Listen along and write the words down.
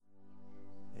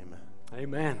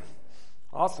Amen.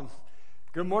 Awesome.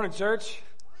 Good morning, church.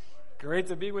 Great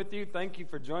to be with you. Thank you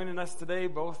for joining us today,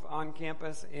 both on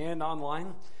campus and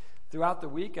online. Throughout the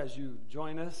week, as you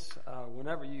join us,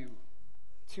 whenever you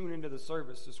tune into the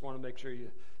service, just want to make sure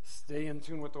you stay in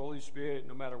tune with the Holy Spirit,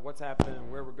 no matter what's happening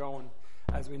and where we're going,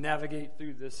 as we navigate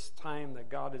through this time that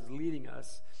God is leading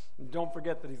us. And don't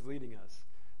forget that He's leading us.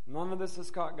 None of this has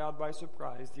caught God by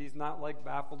surprise. He's not like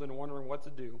baffled and wondering what to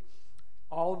do.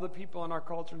 All of the people in our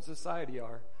culture and society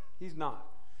are. He's not.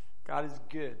 God is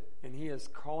good, and He is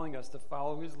calling us to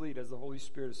follow His lead as the Holy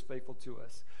Spirit is faithful to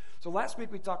us. So last week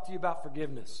we talked to you about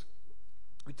forgiveness.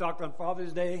 We talked on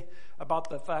Father's Day about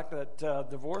the fact that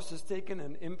divorce has taken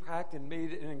an impact and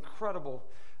made an incredible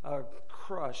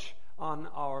crush on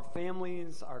our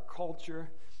families, our culture,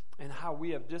 and how we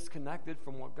have disconnected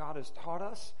from what God has taught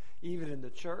us, even in the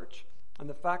church. And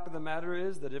the fact of the matter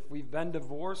is that if we've been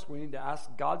divorced, we need to ask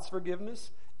God's forgiveness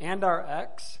and our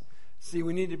ex. See,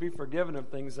 we need to be forgiven of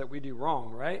things that we do wrong,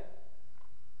 right?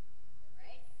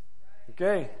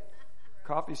 Okay.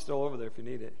 Coffee's still over there if you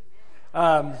need it.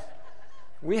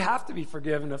 We have to be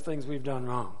forgiven of things we've done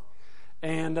wrong.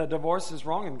 And divorce is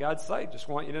wrong in God's sight. Just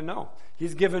want you to know.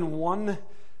 He's given one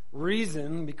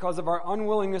reason because of our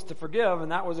unwillingness to forgive,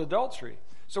 and that was adultery.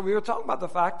 So we were talking about the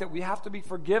fact that we have to be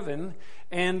forgiven,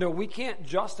 and we can't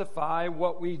justify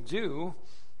what we do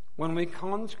when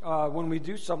we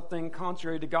do something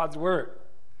contrary to God's word.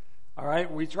 All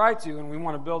right, we try to, and we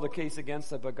want to build a case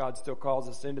against it, but God still calls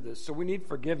us into this. So we need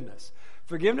forgiveness.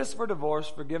 Forgiveness for divorce,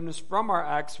 forgiveness from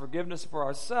our ex, forgiveness for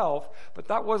ourselves, but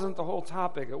that wasn't the whole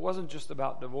topic. It wasn't just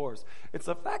about divorce. It's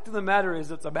the fact of the matter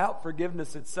is it's about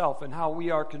forgiveness itself and how we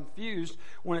are confused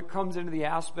when it comes into the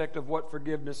aspect of what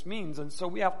forgiveness means. And so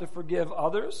we have to forgive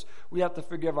others. We have to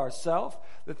forgive ourselves.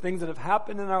 The things that have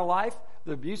happened in our life,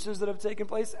 the abuses that have taken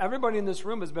place. Everybody in this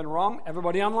room has been wrong.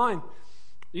 Everybody online.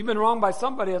 You've been wronged by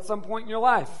somebody at some point in your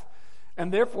life.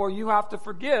 And therefore, you have to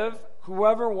forgive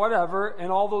whoever, whatever, in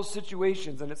all those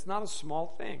situations. And it's not a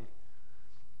small thing.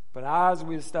 But as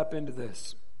we step into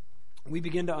this, we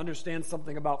begin to understand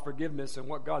something about forgiveness and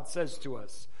what God says to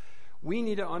us. We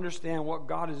need to understand what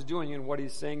God is doing and what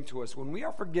He's saying to us. When we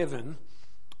are forgiven,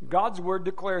 God's word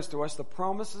declares to us the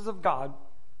promises of God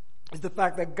is the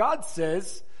fact that God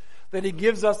says that He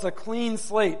gives us a clean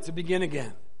slate to begin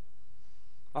again.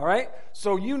 All right?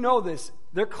 So you know this.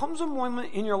 There comes a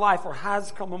moment in your life, or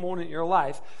has come a moment in your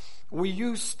life, where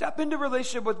you step into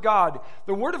relationship with God.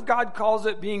 The Word of God calls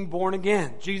it being born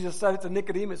again. Jesus said it to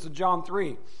Nicodemus in John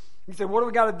 3. He said, what do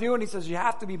we got to do? And He says, you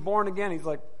have to be born again. He's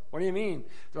like, what do you mean?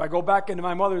 Do I go back into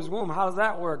my mother's womb? How does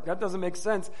that work? That doesn't make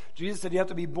sense. Jesus said you have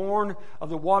to be born of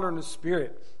the water and the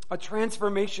Spirit. A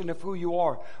transformation of who you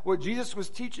are. What Jesus was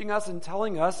teaching us and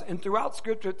telling us, and throughout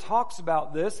Scripture it talks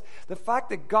about this, the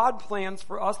fact that God plans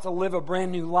for us to live a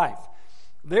brand new life.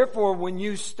 Therefore, when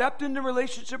you stepped into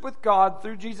relationship with God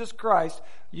through Jesus Christ,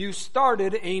 you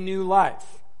started a new life.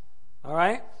 All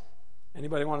right?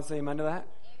 Anybody want to say amen to that? Amen.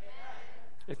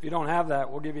 If you don't have that,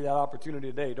 we'll give you that opportunity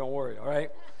today. Don't worry, all right?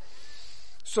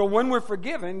 So when we're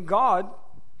forgiven, God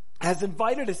has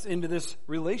invited us into this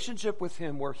relationship with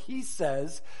Him where He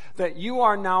says that you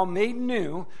are now made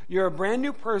new. You're a brand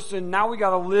new person. Now we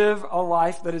got to live a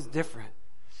life that is different.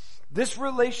 This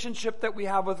relationship that we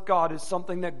have with God is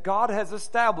something that God has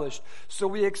established. So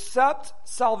we accept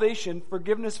salvation,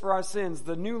 forgiveness for our sins,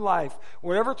 the new life,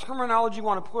 whatever terminology you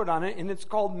want to put on it, and it's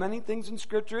called many things in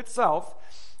Scripture itself.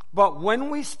 But when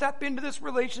we step into this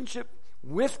relationship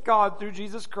with God through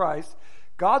Jesus Christ,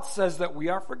 God says that we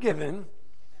are forgiven,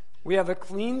 we have a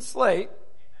clean slate,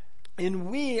 and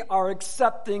we are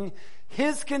accepting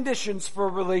His conditions for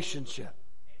a relationship.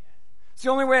 It's the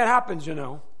only way it happens, you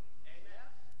know.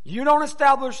 You don't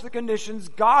establish the conditions.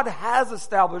 God has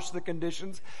established the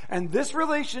conditions. And this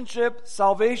relationship,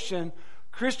 salvation,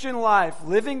 Christian life,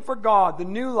 living for God, the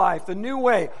new life, the new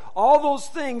way, all those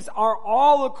things are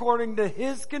all according to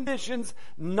His conditions,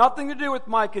 nothing to do with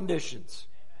my conditions.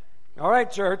 All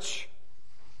right, church.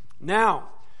 Now,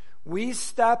 we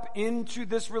step into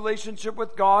this relationship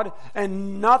with God,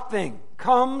 and nothing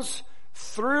comes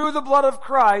through the blood of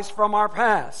Christ from our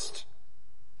past.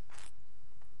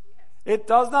 It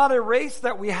does not erase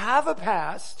that we have a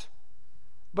past,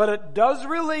 but it does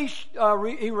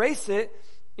erase it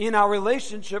in our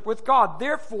relationship with God.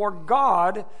 Therefore,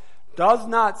 God does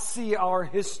not see our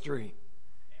history.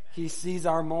 He sees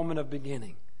our moment of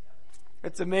beginning.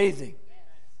 It's amazing.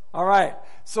 All right.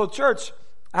 So, church,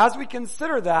 as we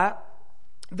consider that,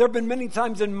 there have been many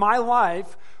times in my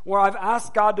life where I've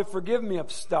asked God to forgive me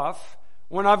of stuff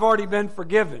when I've already been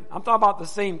forgiven. I'm talking about the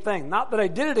same thing. Not that I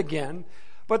did it again,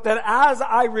 but that as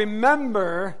I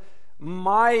remember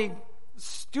my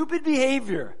stupid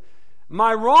behavior,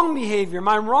 my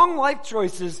wrong life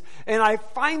choices, and I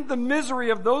find the misery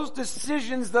of those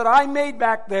decisions that I made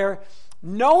back there,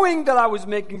 knowing that I was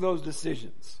making those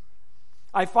decisions.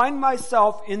 I find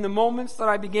myself in the moments that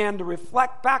I began to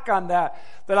reflect back on that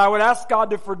I would ask God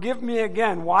to forgive me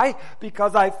again. Why?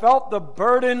 Because I felt the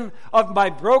burden of my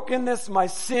brokenness, my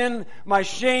sin, my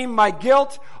shame, my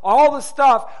guilt, all the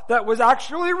stuff that was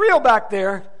actually real back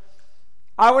there.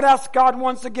 I would ask God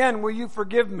once again, will you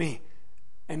forgive me?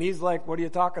 And he's like, what are you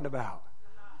talking about?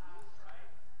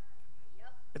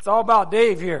 It's all about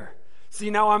Dave here. See,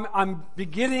 now I'm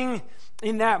beginning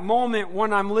in that moment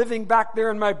when I'm living back there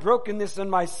in my brokenness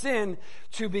and my sin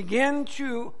to begin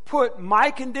to put my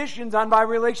conditions on my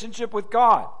relationship with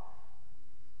God.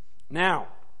 Now,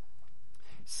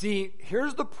 see,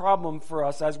 here's the problem for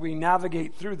us as we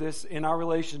navigate through this in our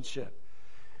relationship.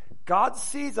 God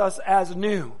sees us as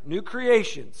new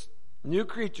creations, new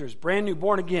creatures, brand new,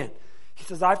 born again. He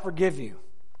says, I forgive you.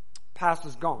 Past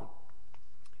is gone.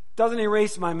 Doesn't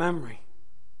erase my memory.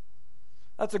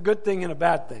 That's a good thing and a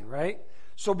bad thing, right?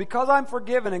 So because I'm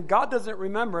forgiven and God doesn't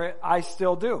remember it, I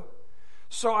still do.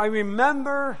 So I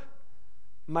remember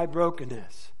my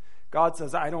brokenness. God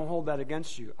says, I don't hold that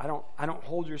against you. I don't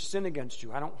hold your sin against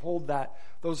you. I don't hold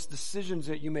those decisions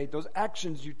that you made, those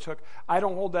actions you took. I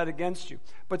don't hold that against you.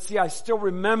 But see, I still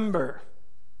remember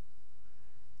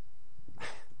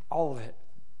all of it.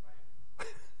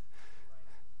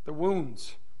 The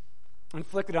wounds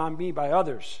inflicted on me by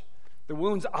others. The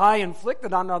wounds I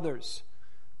inflicted on others.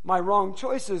 My wrong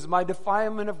choices, my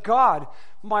defilement of God,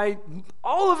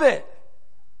 all of it.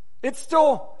 It's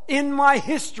still in my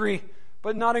history,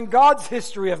 but not in God's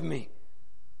history of me.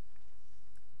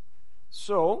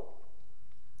 So,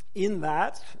 in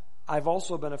that, I've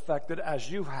also been affected, as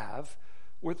you have,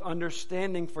 with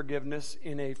understanding forgiveness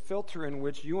in a filter in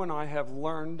which you and I have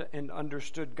learned and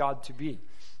understood God to be.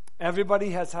 Everybody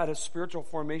has had a spiritual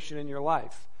formation in your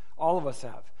life. All of us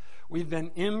have. We've been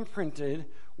imprinted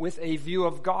with a view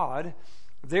of God.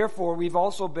 Therefore, we've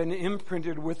also been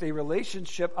imprinted with a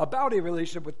relationship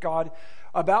with God,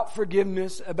 about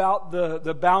forgiveness, about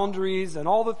the boundaries and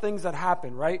all the things that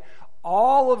happen, right?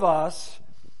 All of us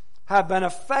have been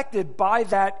affected by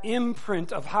that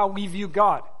imprint of how we view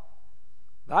God.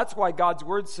 That's why God's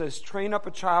word says, train up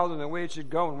a child in the way it should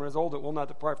go, and when it's old it will not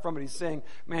depart from it. He's saying,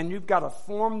 man, you've got to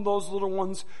form those little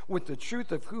ones with the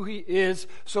truth of who he is,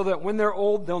 so that when they're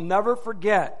old, they'll never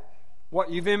forget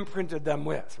what you've imprinted them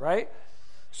with, right?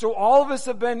 So all of us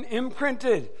have been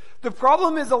imprinted. The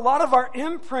problem is a lot of our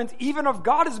imprint, even of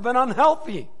God, has been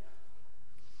unhealthy.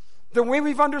 The way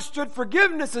we've understood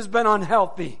forgiveness has been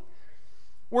unhealthy.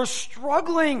 We're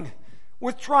struggling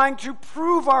with trying to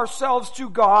prove ourselves to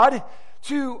God,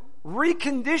 to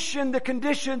recondition the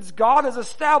conditions God has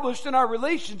established in our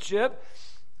relationship,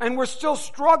 and we're still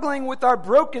struggling with our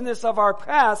brokenness of our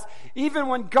past, even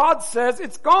when God says,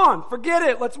 it's gone, forget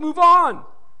it, let's move on.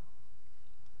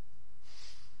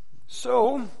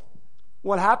 So,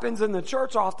 what happens in the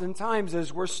church oftentimes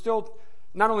is we're still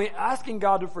not only asking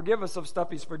God to forgive us of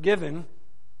stuff he's forgiven,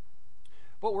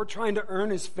 but we're trying to earn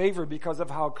his favor because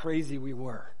of how crazy we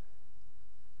were.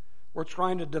 We're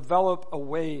trying to develop a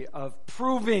way of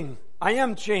proving I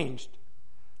am changed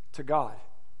to God.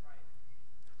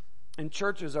 And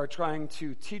churches are trying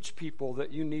to teach people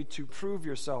that you need to prove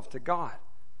yourself to God.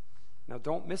 Now,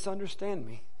 don't misunderstand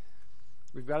me.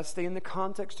 We've got to stay in the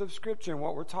context of Scripture and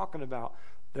what we're talking about.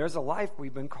 There's a life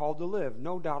we've been called to live,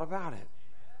 no doubt about it.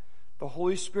 The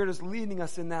Holy Spirit is leading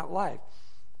us in that life.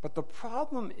 But the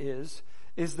problem is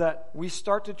that we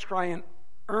start to try and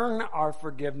earn our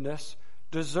forgiveness,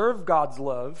 deserve God's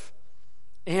love,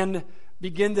 and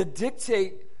begin to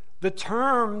dictate the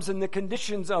terms and the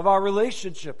conditions of our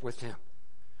relationship with him.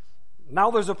 Now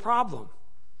there's a problem,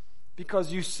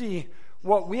 because you see,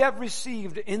 what we have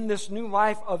received in this new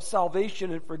life of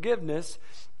salvation and forgiveness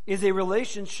is a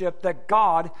relationship that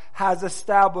God has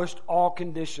established all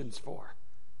conditions for.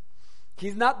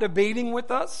 He's not debating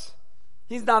with us.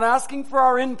 He's not asking for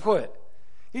our input.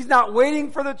 He's not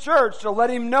waiting for the church to let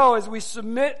him know as we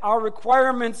submit our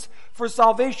requirements for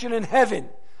salvation in heaven.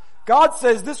 God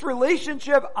says, this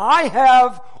relationship I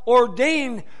have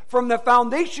ordained from the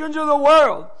foundations of the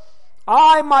world.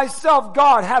 I myself,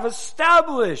 God, have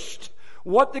established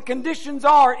what the conditions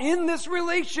are in this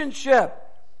relationship.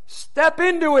 Step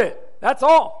into it. That's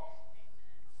all.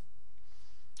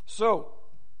 So,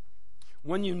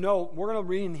 when you know, we're going to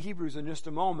read in Hebrews in just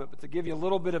a moment, but to give you a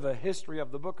little bit of a history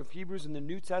of the book of Hebrews in the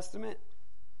New Testament,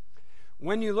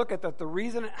 when you look at that, the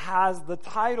reason it has the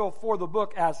title for the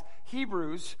book as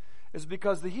Hebrews is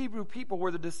because the Hebrew people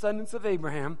were the descendants of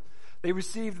Abraham. They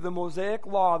received the Mosaic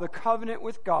law, the covenant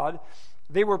with God.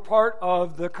 They were part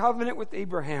of the covenant with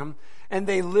Abraham, and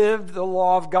they lived the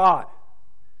law of God.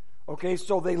 Okay,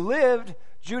 so they lived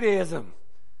Judaism,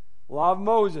 law of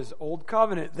Moses, old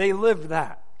covenant. They lived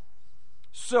that.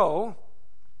 So,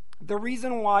 the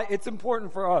reason why it's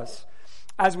important for us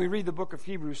as we read the book of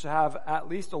Hebrews to have at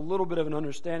least a little bit of an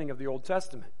understanding of the Old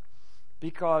Testament.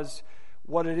 Because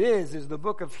what it is the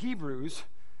book of Hebrews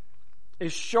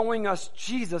is showing us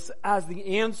Jesus as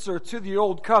the answer to the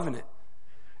old covenant.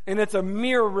 And it's a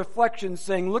mirror reflection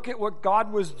saying, look at what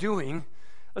God was doing,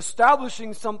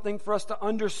 establishing something for us to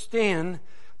understand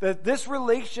that this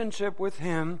relationship with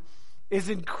Him is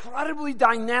incredibly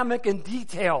dynamic and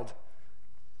detailed.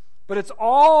 But it's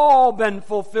all been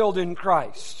fulfilled in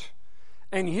Christ.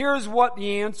 And here's what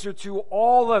the answer to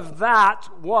all of that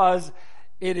was.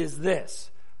 It is this,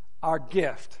 our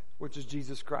gift, which is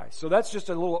Jesus Christ. So that's just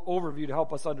a little overview to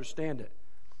help us understand it.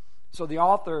 So the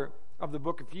author of the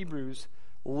book of Hebrews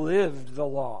lived the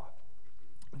law.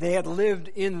 They had lived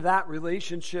in that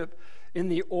relationship in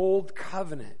the old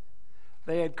covenant.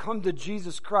 They had come to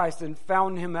Jesus Christ and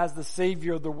found Him as the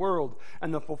Savior of the world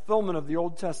and the fulfillment of the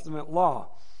Old Testament law.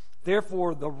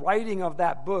 Therefore, the writing of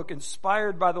that book,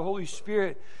 inspired by the Holy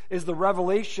Spirit, is the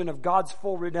revelation of God's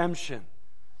full redemption.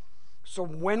 So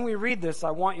when we read this, I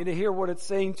want you to hear what it's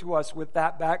saying to us with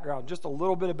that background, just a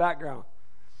little bit of background.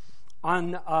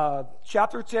 On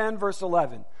chapter 10, verse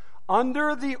 11,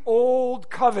 under the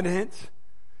old covenant,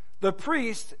 the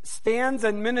priest stands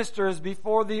and ministers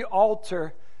before the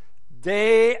altar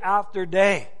day after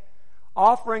day,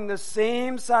 offering the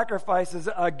same sacrifices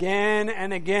again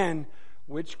and again,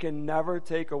 which can never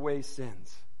take away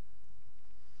sins.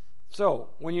 So,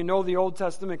 when you know the Old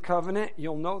Testament covenant,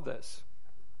 you'll know this.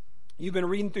 You've been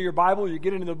reading through your Bible, you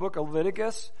get into the book of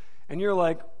Leviticus, and you're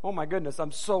like, oh my goodness,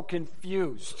 I'm so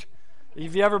confused.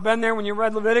 Have you ever been there when you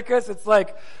read Leviticus? It's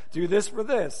like, do this for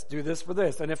this, do this for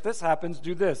this. And if this happens,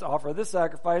 do this. Offer this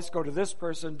sacrifice, go to this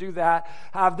person, do that.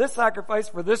 Have this sacrifice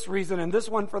for this reason and this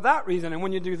one for that reason. And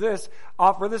when you do this,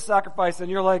 offer this sacrifice.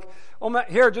 And you're like, oh my,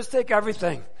 here, just take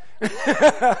everything.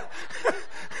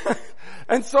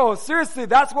 And so, seriously,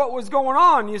 that's what was going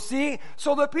on, you see.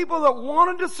 So the people that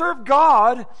wanted to serve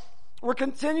God were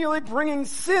continually bringing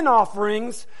sin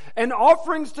offerings and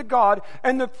offerings to God,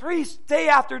 and the priests, day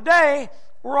after day,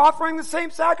 were offering the same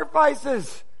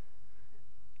sacrifices.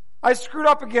 I screwed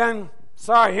up again.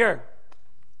 Sorry, here.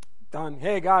 Done.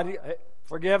 Hey, God,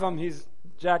 forgive him. He's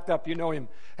jacked up. You know him.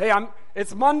 Hey,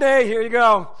 it's Monday. Here you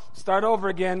go. Start over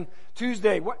again.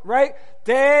 Tuesday, right?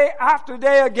 Day after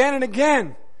day, again and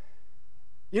again.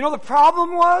 You know the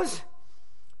problem was?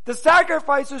 The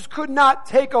sacrifices could not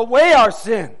take away our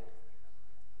sin.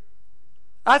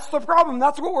 That's the problem.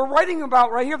 That's what we're writing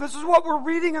about right here. This is what we're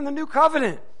reading in the New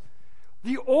Covenant.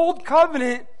 The Old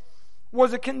Covenant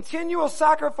was a continual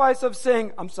sacrifice of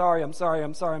saying, I'm sorry,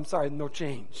 no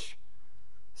change.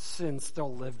 Sin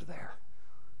still lived there.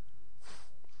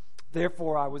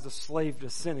 Therefore, I was a slave to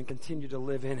sin and continue to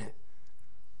live in it.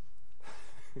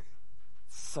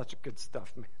 Such good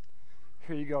stuff, man.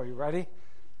 Here you go. You ready?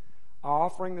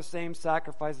 Offering the same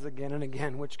sacrifices again and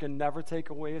again, which can never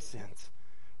take away his sins.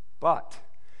 But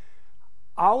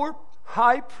our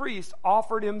high priest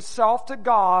offered himself to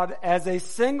God as a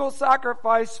single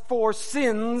sacrifice for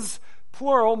sins,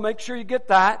 plural, make sure you get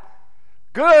that,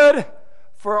 good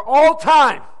for all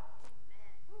time.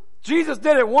 Jesus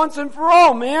did it once and for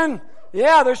all, man.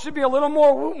 Yeah, there should be a little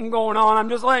more whooping going on, I'm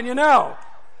just letting you know.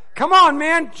 Come on,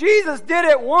 man. Jesus did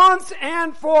it once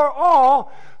and for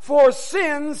all for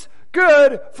sins,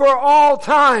 good for all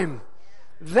time.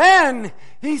 Then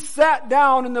he sat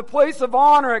down in the place of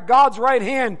honor at God's right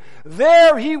hand.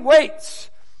 There he waits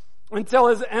until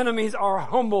his enemies are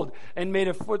humbled and made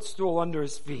a footstool under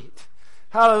his feet.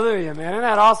 Hallelujah, man. Isn't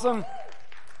that awesome?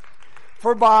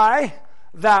 For by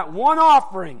that one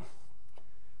offering,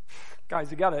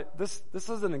 guys, you got it. This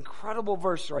is an incredible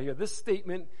verse right here. This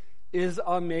statement is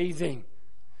amazing.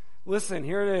 Listen,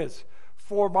 here it is.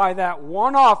 For by that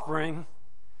one offering,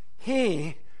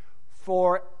 he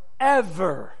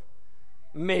forever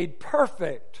made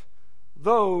perfect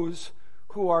those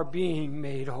who are being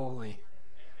made holy.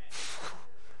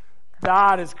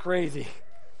 That is crazy.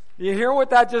 You hear what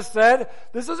that just said?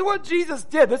 This is what Jesus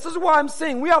did. This is why I'm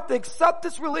saying we have to accept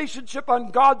this relationship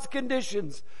on God's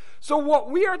conditions. So what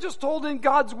we are just told in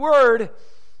God's word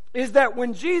is that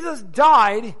when Jesus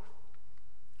died,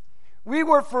 we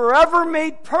were forever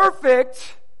made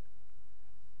perfect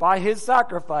by his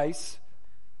sacrifice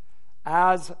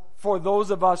as for those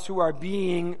of us who are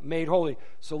being made holy.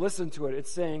 So listen to it.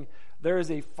 It's saying there is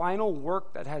a final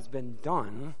work that has been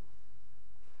done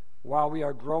while we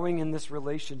are growing in this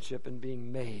relationship and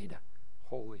being made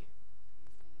holy.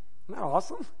 Isn't that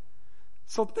awesome?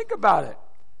 So think about it.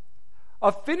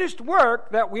 A finished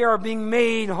work that we are being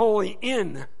made holy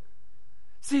in.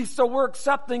 See, so we're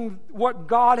accepting what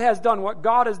God has done. What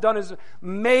God has done is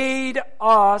made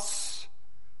us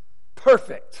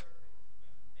perfect.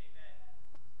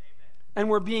 And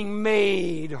we're being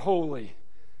made holy.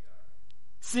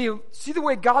 See the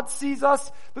way God sees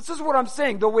us? This is what I'm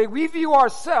saying. The way we view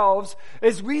ourselves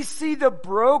is we see the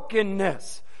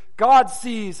brokenness. God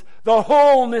sees the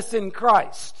wholeness in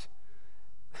Christ.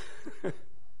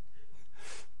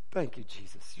 Thank you,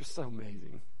 Jesus. You're so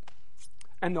amazing.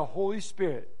 And the Holy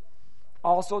Spirit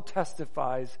also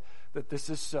testifies that this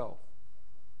is so.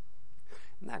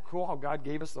 Isn't that cool how God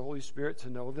gave us the Holy Spirit to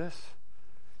know this?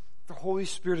 The Holy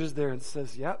Spirit is there and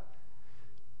says, yep,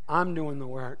 I'm doing the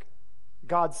work.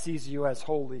 God sees you as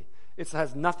holy. It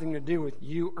has nothing to do with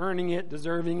you earning it,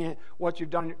 deserving it, what you've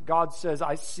done. God says,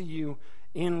 I see you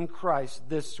in Christ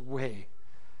this way.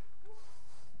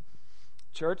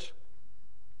 Church,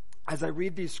 as I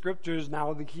read these scriptures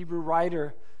now, the Hebrew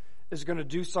writer is going to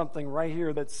do something right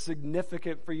here that's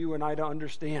significant for you and I to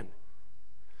understand.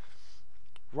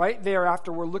 Right there,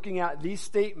 after we're looking at these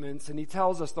statements, and he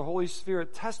tells us the Holy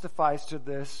Spirit testifies to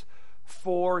this,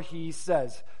 for he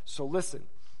says. So listen,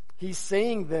 he's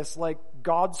saying this like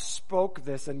God spoke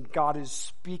this and God is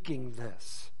speaking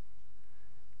this.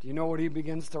 Do you know what he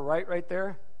begins to write right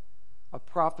there? A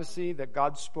prophecy that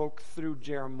God spoke through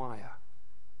Jeremiah.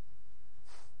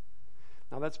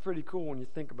 Now that's pretty cool when you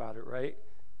think about it, right?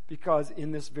 Because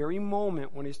in this very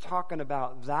moment when he's talking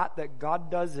about that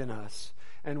God does in us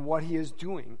and what he is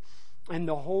doing, and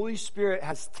the Holy Spirit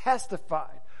has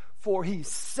testified, for he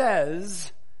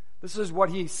says, this is what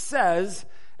he says,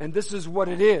 and this is what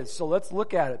it is. So let's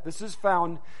look at it. This is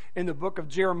found in the book of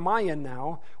Jeremiah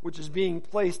now, which is being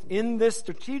placed in this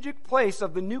strategic place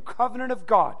of the new covenant of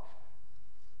God.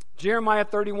 Jeremiah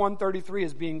 31:33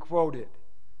 is being quoted.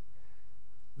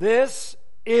 This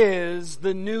is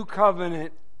the new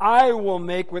covenant I will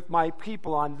make with my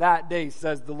people on that day,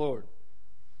 says the Lord.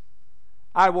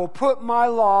 I will put my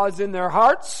laws in their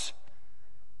hearts,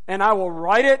 and I will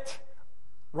write it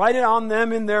on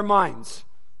them in their minds.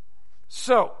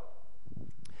 So,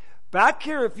 back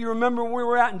here, if you remember where we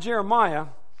were at in Jeremiah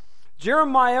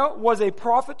was a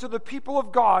prophet to the people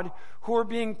of God who were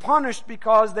being punished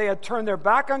because they had turned their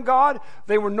back on God.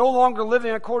 They were no longer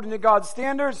living according to God's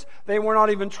standards. They were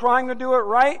not even trying to do it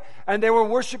right, and they were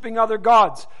worshiping other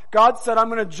gods. God said, I'm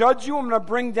going to judge you. I'm going to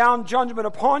bring down judgment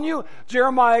upon you.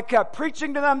 Jeremiah kept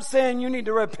preaching to them, saying, you need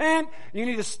to repent. You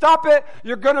need to stop it.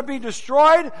 You're going to be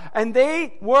destroyed. And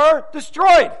they were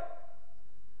destroyed.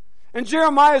 And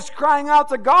Jeremiah is crying out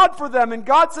to God for them, and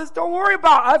God says, don't worry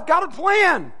about it. I've got a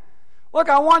plan. Look,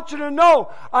 I want you to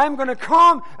know I'm going to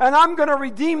come and I'm going to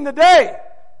redeem the day.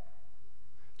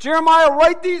 Jeremiah,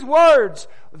 write these words.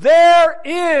 There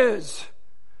is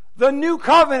the new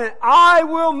covenant I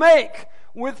will make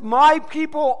with my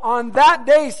people on that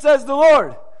day, says the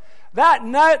Lord.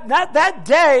 That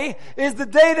day is the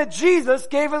day that Jesus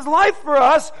gave his life for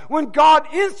us when God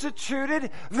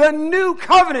instituted the new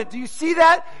covenant. Do you see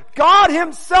that? God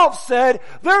himself said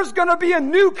there's going to be a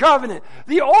new covenant.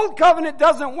 The old covenant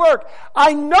doesn't work.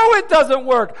 I know it doesn't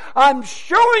work. I'm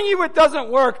showing you it doesn't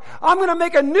work. I'm going to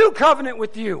make a new covenant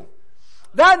with you.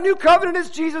 That new covenant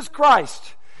is Jesus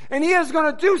Christ. And he is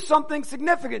going to do something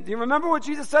significant. Do you remember what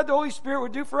Jesus said the Holy Spirit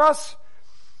would do for us?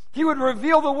 He would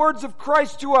reveal the words of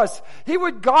Christ to us. He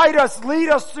would guide us, lead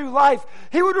us through life.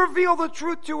 He would reveal the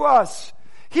truth to us.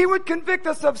 He would convict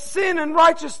us of sin and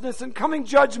righteousness and coming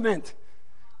judgment.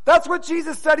 That's what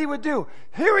Jesus said he would do.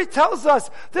 Here he tells us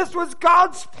this was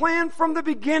God's plan from the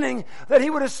beginning, that he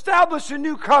would establish a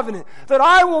new covenant that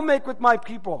I will make with my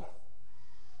people.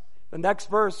 The next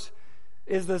verse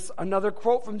is another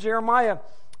quote from Jeremiah.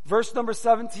 Verse number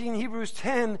 17, Hebrews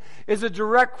 10, is a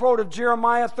direct quote of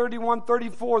Jeremiah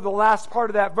 31:34, the last part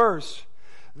of that verse.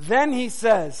 Then he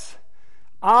says,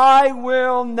 I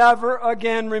will never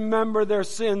again remember their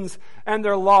sins and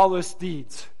their lawless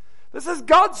deeds. This is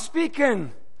God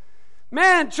speaking.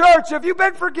 Man, church, have you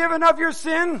been forgiven of your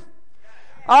sin?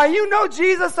 You know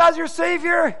Jesus as your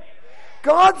Savior?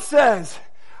 God says,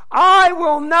 I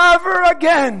will never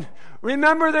again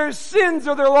remember their sins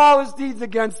or their lawless deeds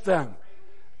against them.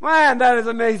 Man, that is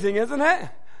amazing, isn't it?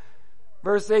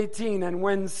 Verse 18, and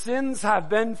when sins have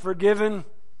been forgiven,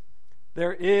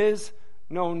 there is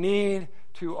no need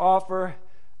to offer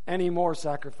any more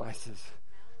sacrifices.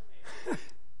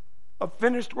 A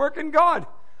finished work in God.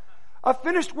 A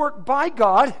finished work by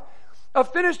God. A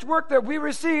finished work that we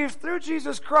received through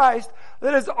Jesus Christ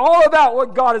that is all about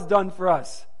what God has done for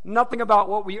us. Nothing about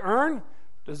what we earn,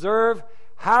 deserve,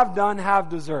 have done, have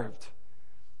deserved.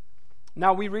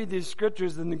 Now we read these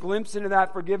scriptures and the glimpse into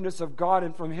that forgiveness of God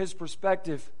and from His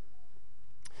perspective.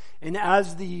 And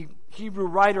as the Hebrew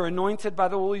writer, anointed by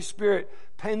the Holy Spirit,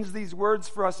 pens these words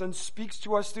for us and speaks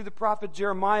to us through the prophet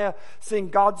Jeremiah, saying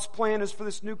God's plan is for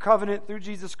this new covenant through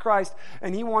Jesus Christ.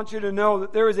 And He wants you to know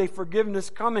that there is a forgiveness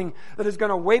coming that is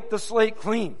going to wipe the slate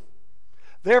clean.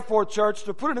 Therefore, church,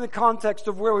 to put it in the context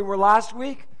of where we were last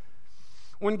week,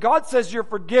 when God says you're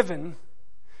forgiven,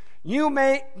 you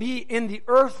may be in the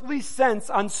earthly sense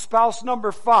on spouse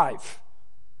number 5,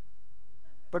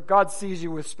 but God sees you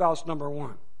with spouse number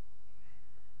 1.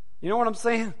 You know what I'm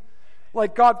saying?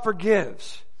 Like God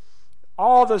forgives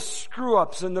all the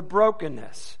screw-ups and the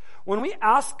brokenness. When we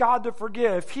ask God to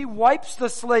forgive, He wipes the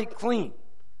slate clean.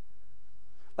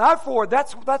 Therefore,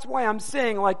 that's why I'm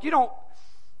saying, like, you don't,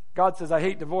 God says, I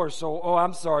hate divorce, so,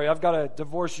 I'm sorry, I've got to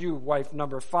divorce you, wife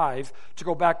number 5, to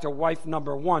go back to wife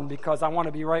number 1 because I want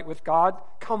to be right with God.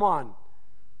 Come on.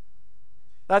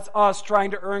 That's us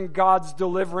trying to earn God's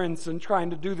deliverance and trying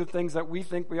to do the things that we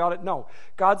think we ought to. No.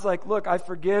 God's like, look, I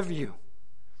forgive you.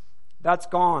 That's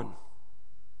gone.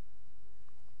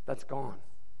 That's gone.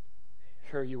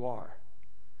 Here you are.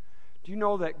 Do you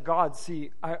know that God,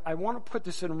 I want to put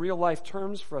this in real life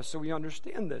terms for us so we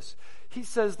understand this. He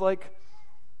says, like,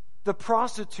 the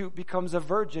prostitute becomes a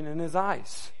virgin in His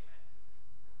eyes.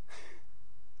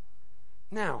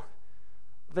 Now,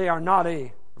 they are not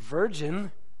a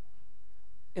virgin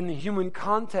in the human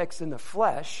context in the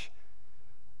flesh,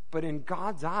 but in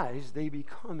God's eyes, they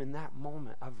become in that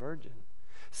moment a virgin.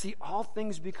 See, all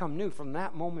things become new from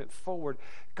that moment forward.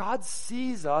 God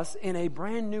sees us in a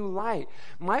brand new light.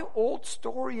 My old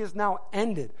story is now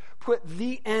ended. Put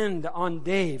the end on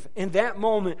Dave. In that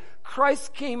moment,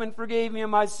 Christ came and forgave me of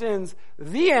my sins.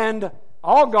 The end,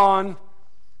 all gone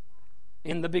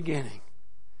in the beginning.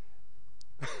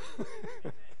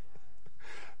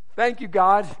 Thank you,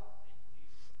 God.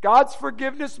 God's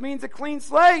forgiveness means a clean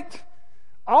slate.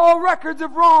 All records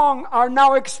of wrong are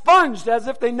now expunged as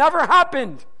if they never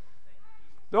happened.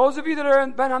 Those of you that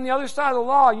have been on the other side of the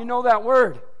law, you know that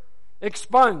word.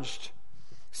 Expunged.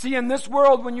 See, in this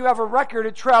world, when you have a record,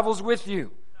 it travels with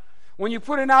you. When you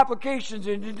put in applications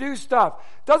and you do stuff,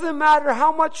 doesn't matter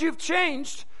how much you've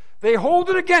changed, they hold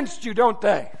it against you, don't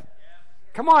they?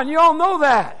 Come on, you all know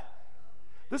that.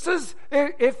 This is,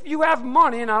 if you have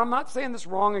money, and I'm not saying this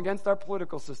wrong against our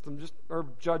political system, or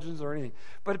judges or anything,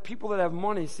 but people that have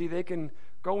money, see, they can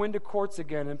go into courts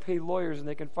again and pay lawyers and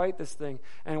they can fight this thing.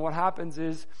 And what happens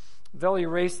is they'll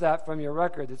erase that from your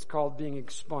record. It's called being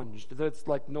expunged. That's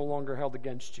like no longer held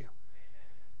against you.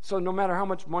 So no matter how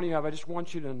much money you have, I just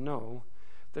want you to know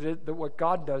that what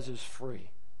God does is free.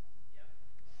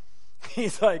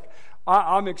 He's like,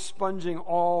 I'm expunging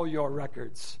all your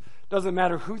records. Doesn't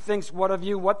matter who thinks what of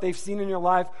you, what they've seen in your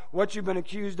life, what you've been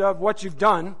accused of, what you've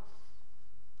done.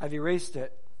 I've erased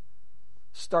it.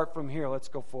 Start from here. Let's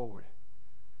go forward.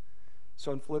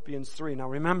 So in Philippians 3, now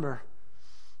remember,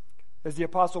 as the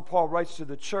Apostle Paul writes to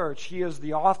the church, he is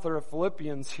the author of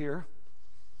Philippians here.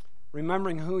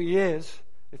 Remembering who he is,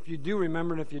 if you do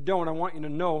remember, and if you don't, I want you to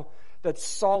know that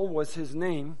Saul was his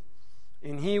name,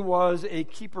 and he was a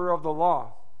keeper of the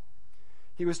law.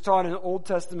 He was taught an Old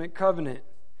Testament covenant,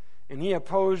 and he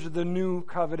opposed the new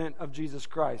covenant of Jesus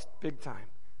Christ, big time.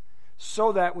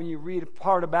 So that when you read a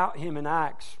part about him in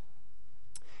Acts,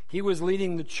 he was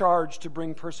leading the charge to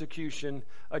bring persecution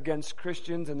against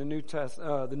Christians and the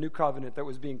new covenant that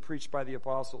was being preached by the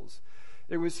apostles.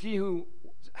 It was he who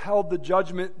held the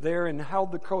judgment there and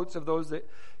held the coats of those that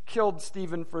killed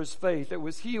Stephen for his faith. It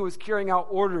was he who was carrying out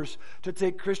orders to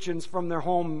take Christians from their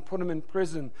home and put them in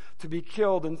prison to be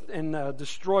killed and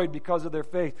destroyed because of their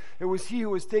faith. It was he who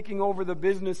was taking over the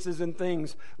businesses and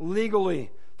things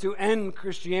legally to end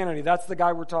Christianity. That's the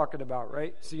guy we're talking about,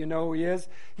 right? So you know who he is?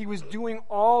 He was doing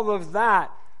all of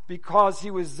that because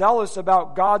he was zealous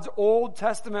about God's Old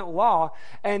Testament law,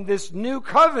 and this new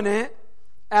covenant,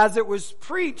 as it was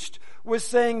preached, was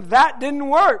saying that didn't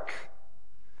work.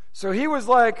 So he was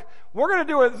like, we're going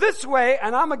to do it this way,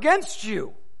 and I'm against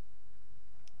you.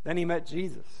 Then he met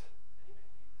Jesus.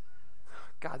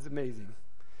 God's amazing.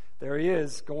 There he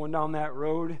is, going down that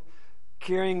road,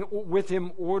 carrying with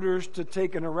him orders to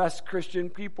take and arrest Christian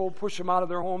people, push them out of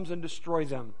their homes, and destroy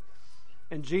them.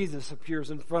 And Jesus appears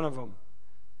in front of them.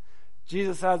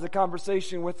 Jesus has a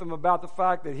conversation with them about the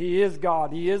fact that he is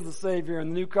God, he is the Savior,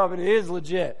 and the new covenant is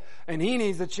legit, and he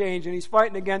needs to change, and he's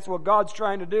fighting against what God's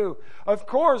trying to do. Of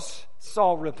course,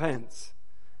 Saul repents.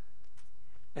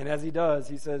 And as he does,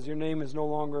 he says, your name is no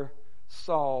longer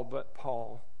Saul, but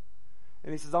Paul.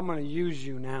 And he says, I'm going to use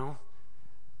you now.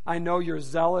 I know you're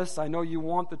zealous. I know you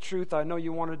want the truth. I know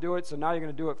you want to do it. So now you're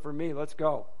going to do it for me. Let's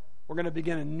go. We're going to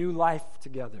begin a new life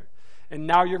together. And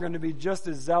now you're going to be just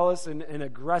as zealous and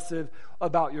aggressive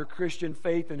about your Christian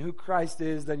faith and who Christ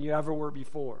is than you ever were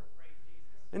before.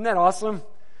 Isn't that awesome?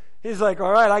 He's like,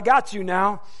 all right, I got you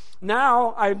now.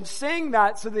 Now I'm saying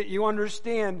that so that you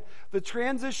understand the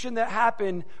transition that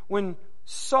happened when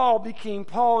Saul became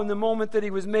Paul in the moment that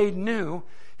he was made new.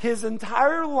 His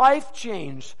entire life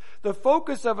changed. The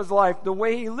focus of his life, the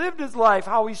way he lived his life,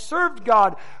 how he served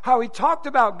God, how he talked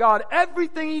about God,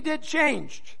 everything he did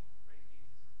changed.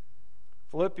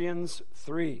 Philippians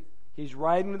 3. He's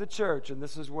writing to the church, and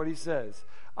this is what he says.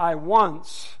 I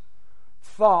once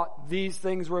thought these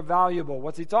things were valuable.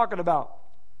 What's he talking about?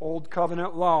 Old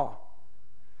covenant law.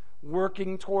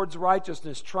 Working towards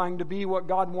righteousness, trying to be what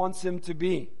God wants him to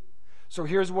be. So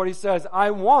here's what he says.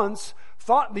 I once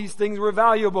thought these things were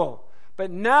valuable,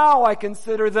 but now I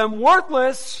consider them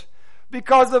worthless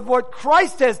because of what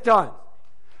Christ has done.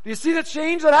 Do you see the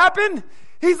change that happened?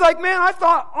 He's like, man, I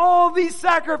thought all these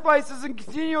sacrifices and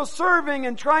continual serving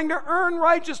and trying to earn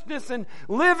righteousness and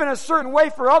live in a certain way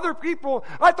for other people,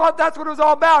 I thought that's what it was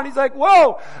all about. And he's like,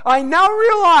 whoa, I now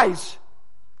realize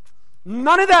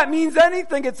none of that means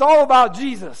anything. It's all about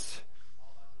Jesus.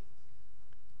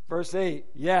 Verse 8,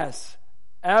 yes,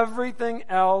 everything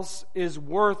else is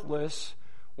worthless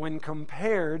when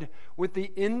compared with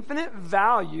the infinite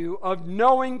value of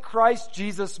knowing Christ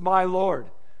Jesus my Lord.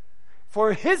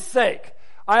 For his sake,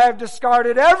 I have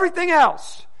discarded everything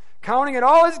else, counting it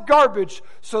all as garbage,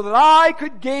 so that I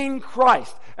could gain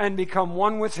Christ and become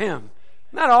one with him.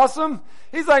 Isn't that awesome?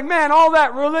 He's like, man, all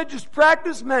that religious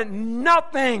practice meant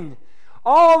nothing.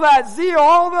 All that zeal,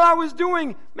 all that I was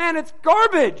doing, man, it's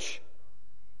garbage.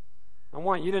 I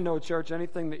want you to know, church,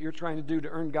 anything that you're trying to do to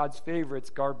earn God's favor, it's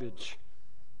garbage.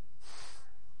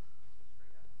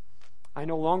 I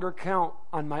no longer count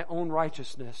on my own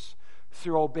righteousness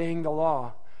through obeying the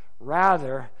law.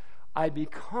 Rather, I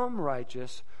become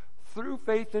righteous through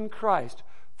faith in Christ.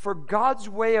 For God's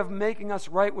way of making us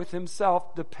right with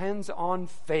himself depends on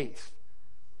faith.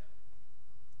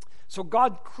 So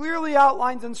God clearly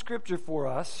outlines in Scripture for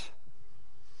us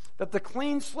that the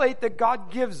clean slate that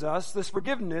God gives us, this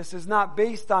forgiveness, is not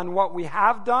based on what we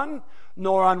have done,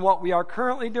 nor on what we are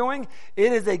currently doing.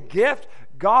 It is a gift.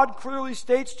 God clearly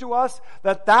states to us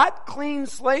that that clean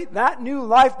slate, that new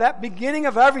life, that beginning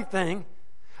of everything,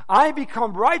 I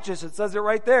become righteous, it says it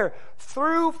right there,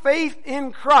 through faith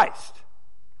in Christ.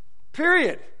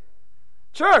 Period.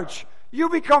 Church, you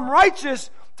become righteous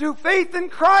through faith in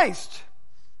Christ.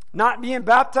 Not being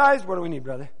baptized, what do we need,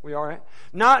 brother? We all right?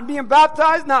 Not being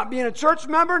baptized, not being a church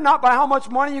member, not by how much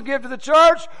money you give to the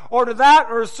church or to that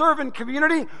or a servant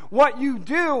community. What you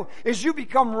do is you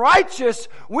become righteous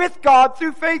with God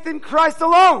through faith in Christ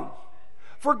alone.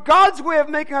 For God's way of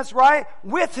making us right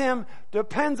with him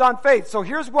depends on faith. So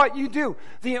here's what you do.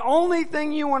 The only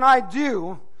thing you and I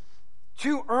do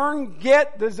to earn,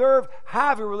 get, deserve,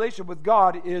 have a relationship with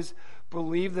God is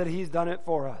believe that he's done it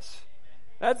for us.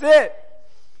 That's it.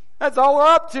 That's all we're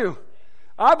up to.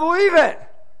 I believe it.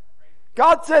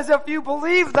 God says if you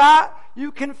believe that,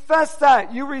 you confess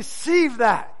that, you receive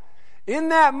that. In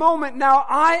that moment, now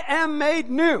I am made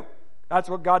new. That's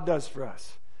what God does for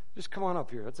us. Just come on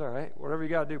up here. That's all right. Whatever you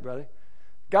got to do, brother.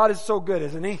 God is so good,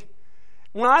 isn't he?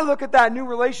 When I look at that new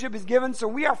relationship he's given, so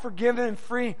we are forgiven and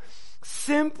free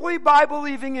simply by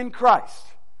believing in Christ.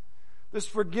 This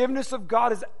forgiveness of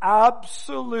God is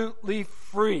absolutely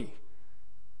free.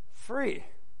 Free.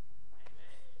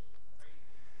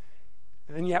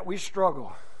 And yet we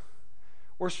struggle.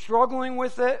 We're struggling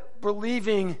with it,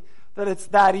 believing that it's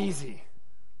that easy,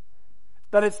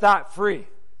 that it's that free.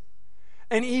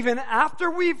 And even after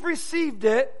we've received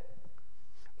it,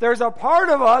 there's a part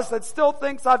of us that still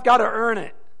thinks I've got to earn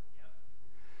it.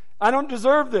 I don't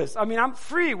deserve this. I mean, I'm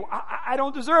free. I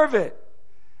don't deserve it.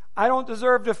 I don't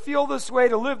deserve to feel this way,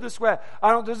 to live this way.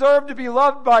 I don't deserve to be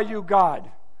loved by you, God.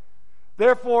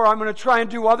 Therefore, I'm going to try and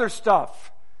do other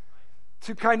stuff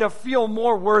to kind of feel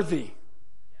more worthy.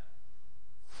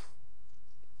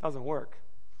 Doesn't work.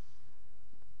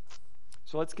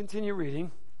 So let's continue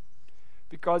reading.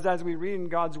 Because as we read in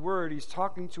God's Word, he's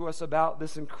talking to us about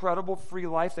this incredible free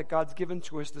life that God's given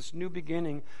to us, this new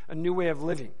beginning, a new way of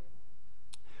living.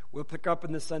 We'll pick up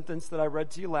in the sentence that I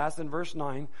read to you last in verse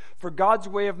 9. For God's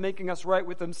way of making us right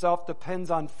with himself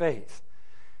depends on faith.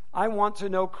 I want to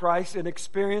know Christ and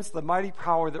experience the mighty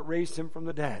power that raised him from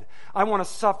the dead. I want to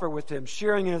suffer with him,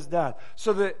 sharing in his death,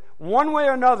 so that one way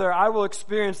or another I will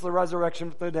experience the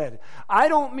resurrection from the dead. I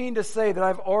don't mean to say that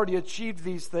I've already achieved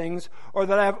these things or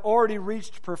that I've already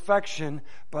reached perfection,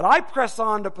 but I press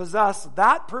on to possess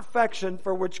that perfection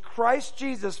for which Christ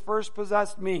Jesus first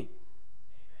possessed me.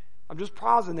 I'm just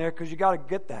pausing there because you got to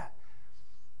get that.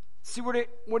 See,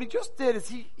 what he just did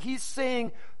is he's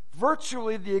saying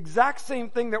virtually the exact same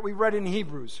thing that we read in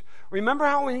Hebrews. Remember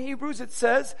how in Hebrews it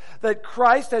says that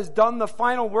Christ has done the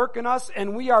final work in us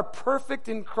and we are perfect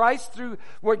in Christ through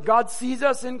what God sees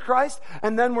us in Christ,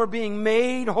 and then we're being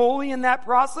made holy in that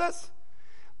process?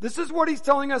 This is what he's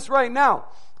telling us right now.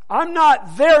 I'm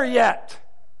not there yet.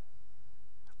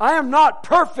 I am not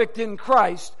perfect in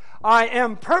Christ. I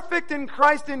am perfect in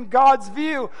Christ in God's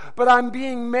view, but I'm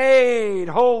being made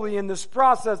holy in this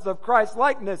process of Christ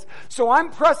likeness. So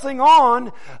I'm pressing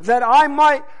on that I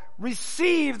might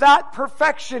receive that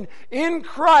perfection in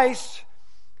Christ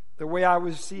the way I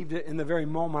received it in the very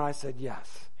moment I said yes.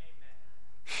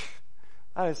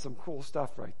 That is some cool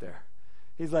stuff right there.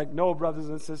 He's like, no, brothers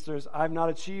and sisters, I've not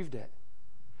achieved it,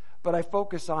 but I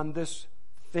focus on this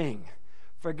thing.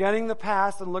 Forgetting the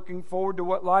past and looking forward to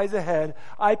what lies ahead,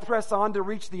 I press on to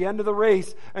reach the end of the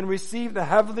race and receive the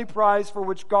heavenly prize for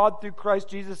which God through Christ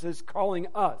Jesus is calling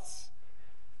us.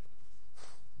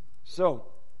 So,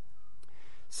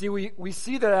 see, we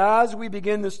see that as we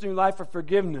begin this new life of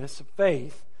forgiveness, of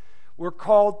faith, we're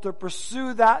called to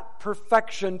pursue that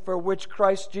perfection for which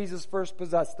Christ Jesus first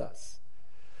possessed us.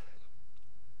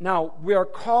 Now, we are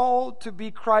called to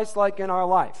be Christ-like in our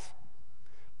life.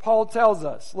 Paul tells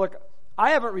us, look,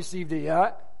 I haven't received it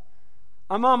yet.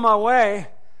 I'm on my way,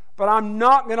 but I'm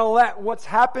not going to let what's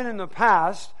happened in the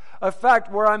past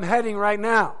affect where I'm heading right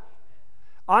now.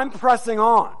 I'm pressing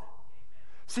on.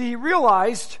 See, he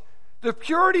realized the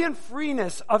purity and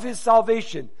freeness of his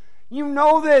salvation. You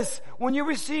know this. When you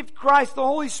received Christ, the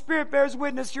Holy Spirit bears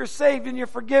witness you're saved and you're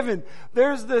forgiven.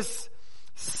 There's this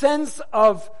sense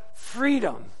of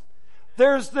freedom.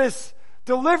 There's this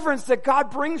deliverance that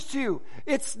God brings to you.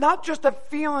 It's not just a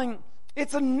feeling.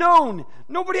 It's a known.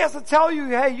 Nobody has to tell you,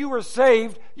 hey, you were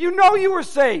saved. You know you were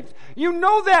saved. You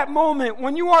know that moment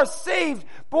when you are saved,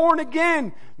 born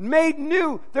again, made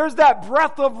new. There's that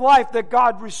breath of life that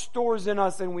God restores in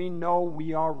us, and we know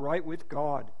we are right with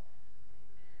God.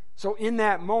 So in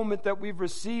that moment that we've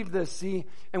received this, see,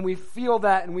 and we feel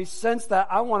that and we sense that,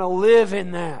 I want to live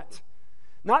in that.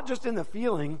 Not just in the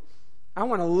feeling. I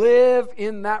want to live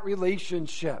in that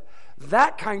relationship.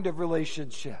 That kind of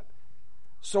relationship.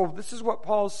 So this is what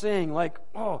Paul's saying, like,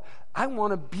 oh, I want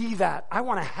to be that. I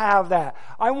want to have that.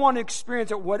 I want to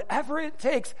experience it. Whatever it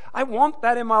takes, I want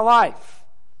that in my life.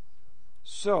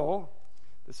 So,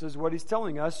 this is what he's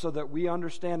telling us so that we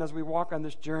understand as we walk on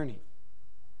this journey.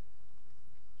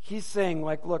 He's saying,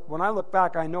 like, look, when I look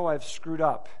back, I know I've screwed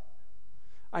up.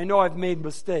 I know I've made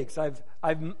mistakes. I've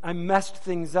messed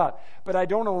things up. But I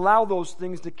don't allow those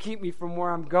things to keep me from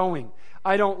where I'm going.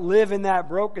 I don't live in that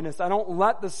brokenness. I don't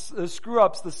let the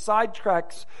screw-ups, the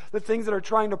sidetracks, the things that are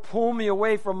trying to pull me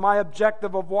away from my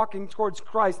objective of walking towards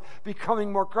Christ,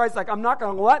 becoming more Christ-like. I'm not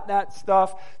going to let that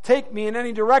stuff take me in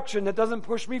any direction that doesn't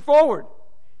push me forward.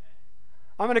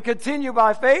 I'm going to continue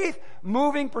by faith,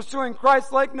 moving, pursuing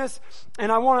Christ-likeness,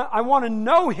 and I want to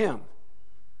know Him.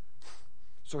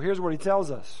 So here's what he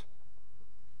tells us.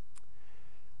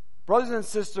 Brothers and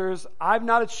sisters, I've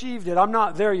not achieved it. I'm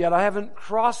not there yet. I haven't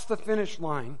crossed the finish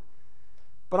line.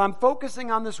 But I'm focusing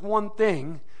on this one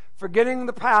thing, forgetting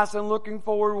the past and looking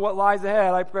forward to what lies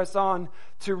ahead. I press on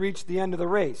to reach the end of the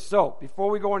race. So, before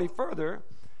we go any further,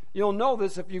 you'll know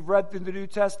this if you've read through the New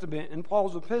Testament and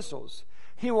Paul's epistles.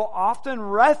 He will often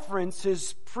reference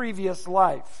his previous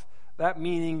life, that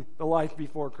meaning the life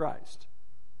before Christ.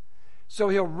 So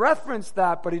he'll reference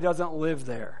that, but he doesn't live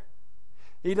there.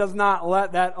 He does not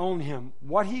let that own him.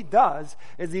 What he does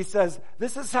is he says,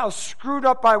 this is how screwed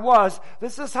up I was.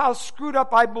 This is how screwed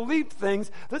up I believed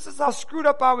things. This is how screwed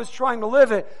up I was trying to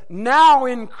live it. Now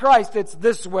in Christ, it's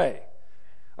this way.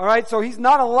 All right, so he's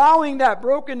not allowing that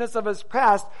brokenness of his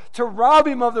past to rob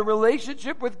him of the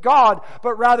relationship with God,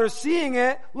 but rather seeing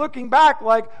it, looking back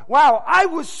like, wow, I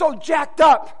was so jacked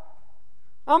up.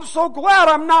 I'm so glad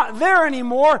I'm not there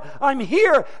anymore. I'm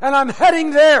here and I'm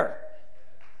heading there.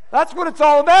 That's what it's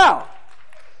all about.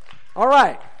 All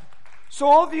right. So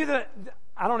all of you that,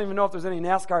 I don't even know if there's any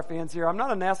NASCAR fans here. I'm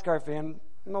not a NASCAR fan.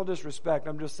 No disrespect.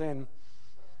 I'm just saying.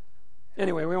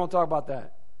 Anyway, we won't talk about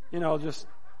that. I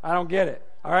don't get it.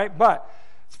 All right. But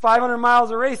it's 500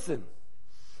 miles of racing.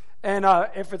 And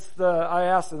if it's I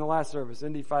asked in the last service,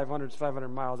 Indy 500 is 500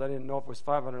 miles. I didn't know if it was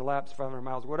 500 laps, 500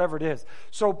 miles, whatever it is.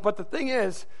 So, but the thing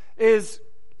is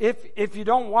if you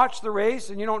don't watch the race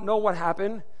and you don't know what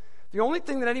happened, the only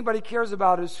thing that anybody cares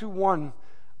about is who won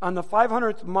on the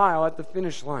 500th mile at the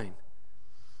finish line.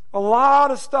 A lot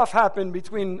of stuff happened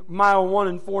between mile 1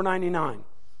 and 499.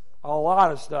 A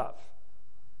lot of stuff.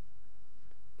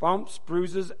 Bumps,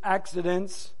 bruises,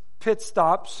 accidents, pit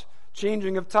stops,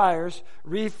 changing of tires,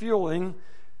 refueling,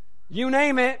 you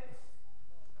name it.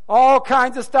 All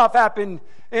kinds of stuff happened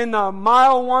in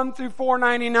mile 1 through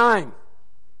 499.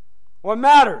 What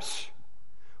matters?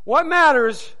 What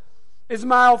matters is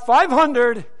mile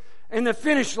 500 and the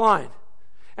finish line.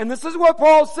 And this is what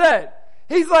Paul said.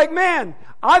 He's like, man,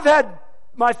 I've had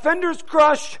my fenders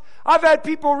crushed. I've had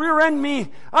people rear end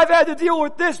me. I've had to deal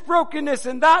with this brokenness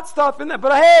and that stuff and that.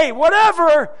 But hey,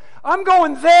 whatever. I'm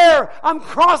going there. I'm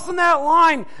crossing that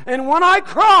line. And when I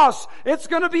cross, it's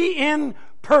going to be in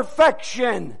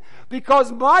perfection.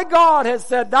 Because my God has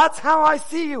said, that's how I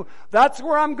see you. That's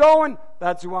where I'm going.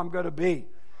 That's who I'm going to be.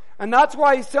 And that's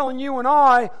why He's telling you and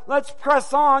I, let's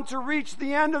press on to reach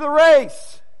the end of the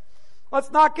race. Let's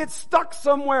not get stuck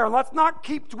somewhere. Let's not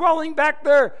keep dwelling back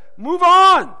there. Move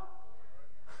on.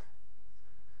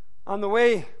 On the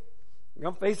way, you're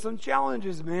going to face some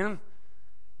challenges, man.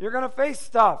 You're going to face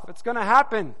stuff. It's going to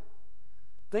happen.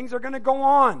 Things are going to go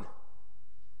on.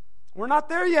 We're not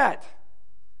there yet.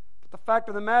 But the fact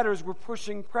of the matter is we're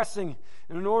pushing, pressing.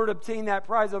 And in order to obtain that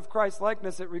prize of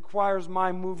Christ-likeness, it requires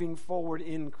my moving forward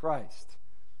in Christ.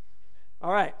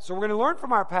 All right, so we're going to learn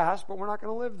from our past, but we're not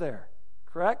going to live there.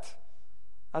 Correct?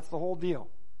 That's the whole deal.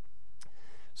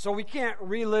 So we can't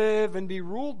relive and be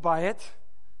ruled by it,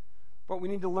 but we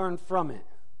need to learn from it.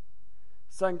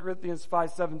 2 Corinthians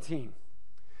 5:17.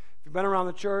 If you've been around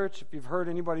the church, if you've heard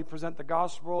anybody present the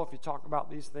gospel, if you talk about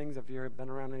these things, if you've been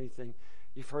around anything,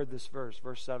 you've heard this verse,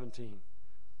 verse 17.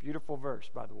 Beautiful verse,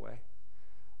 by the way.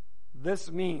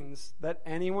 This means that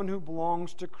anyone who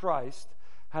belongs to Christ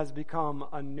has become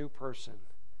a new person.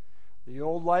 The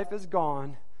old life is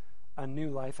gone, a new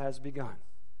life has begun.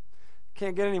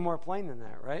 Can't get any more plain than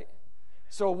that, right?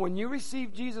 So when you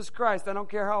receive Jesus Christ, I don't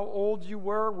care how old you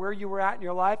were, where you were at in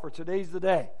your life, or today's the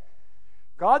day.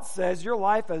 God says your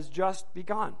life has just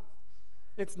begun.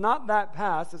 It's not that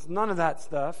past. It's none of that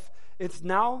stuff. It's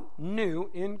now new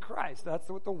in Christ. That's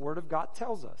what the Word of God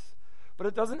tells us. But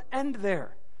it doesn't end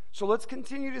there. So let's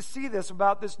continue to see this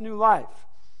about this new life.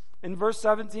 In verse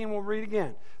 17, we'll read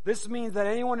again. This means that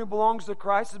anyone who belongs to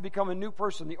Christ has become a new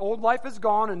person. The old life is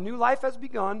gone, a new life has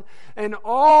begun, and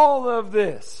all of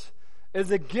this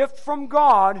is a gift from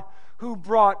God who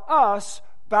brought us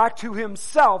back to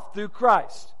Himself through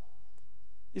Christ.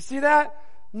 You see that?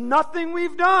 Nothing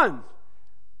we've done.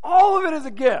 All of it is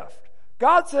a gift.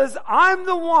 God says, I'm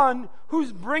the one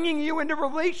who's bringing you into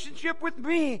relationship with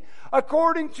me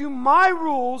according to my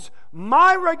rules,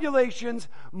 my regulations,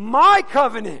 my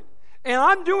covenant. And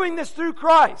I'm doing this through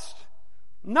Christ.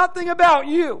 Nothing about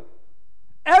you.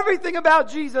 Everything about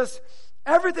Jesus,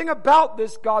 everything about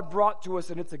this God brought to us,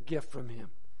 and it's a gift from Him.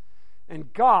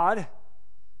 And God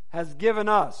has given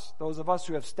us, those of us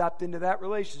who have stepped into that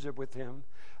relationship with Him,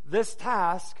 this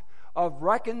task of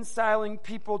reconciling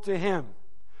people to Him.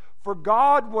 For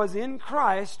God was in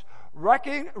Christ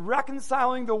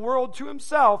reconciling the world to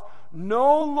Himself,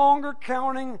 no longer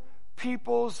counting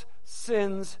people's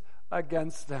sins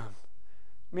against them.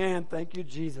 Man, thank you,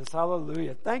 Jesus.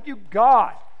 Hallelujah. Thank you,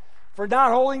 God, for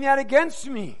not holding that against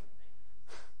me.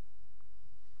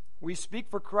 We speak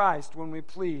for Christ when we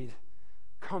plead,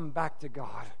 come back to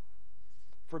God.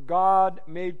 For God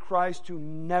made Christ, who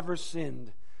never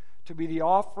sinned, to be the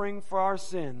offering for our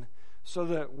sin, so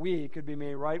that we could be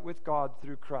made right with God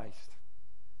through Christ.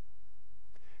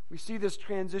 We see this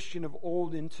transition of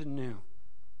old into new.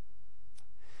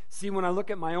 See, when I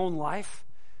look at my own life,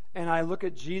 and I look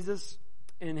at Jesus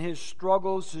and His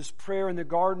struggles, His prayer in the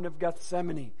Garden of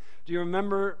Gethsemane. Do you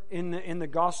remember in the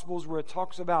Gospels where it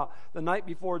talks about the night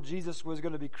before Jesus was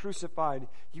going to be crucified,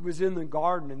 He was in the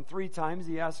garden, and 3 times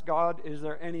He asked God, is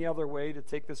there any other way to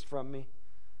take this from me?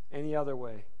 Any other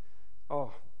way?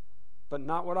 Oh, but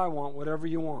not what I want, whatever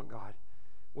you want, God.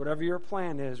 Whatever your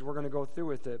plan is, we're going to go through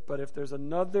with it. But if there's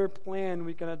another plan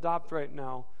we can adopt right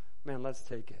now, man, let's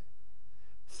take it.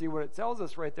 See, what it tells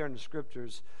us right there in the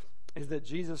Scriptures is that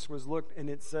Jesus was looked, and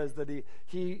it says that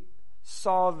he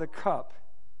saw the cup.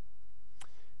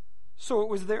 So it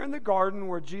was there in the garden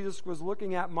where Jesus was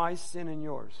looking at my sin and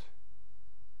yours.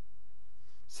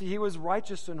 See, He was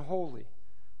righteous and holy.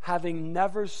 Having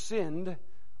never sinned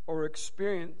or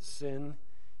experienced sin,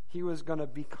 He was going to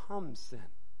become sin.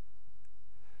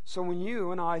 So when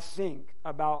you and I think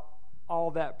about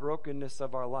all that brokenness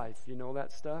of our life, you know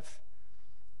that stuff?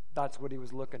 That's what he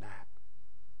was looking at.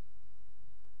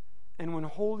 And when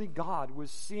holy God was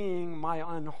seeing my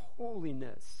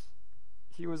unholiness,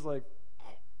 he was like,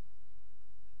 oh,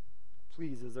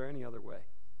 please, is there any other way?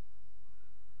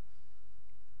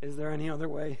 Is there any other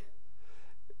way?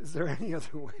 Is there any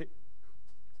other way?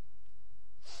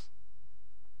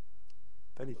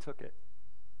 Then he took it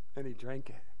and he drank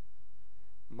it.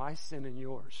 My sin and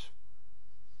yours.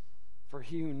 For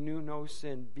he who knew no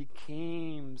sin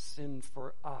became sin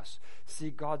for us. See,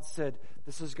 God said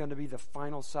this is going to be the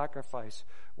final sacrifice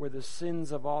where the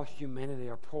sins of all humanity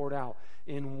are poured out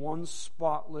in one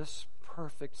spotless,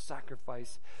 perfect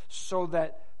sacrifice so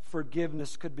that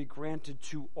forgiveness could be granted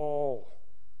to all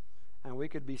and we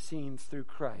could be seen through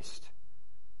Christ.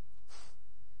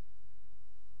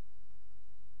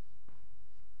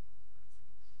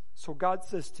 So God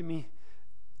says to me,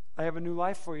 I have a new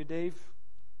life for you, Dave.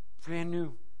 Brand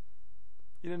new.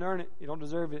 You didn't earn it. You don't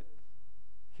deserve it.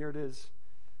 Here it is.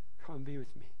 Come and be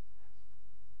with me.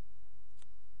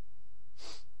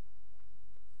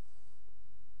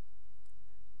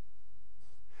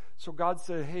 So God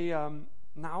said, hey,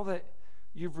 now that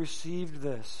you've received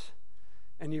this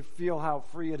and you feel how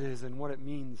free it is and what it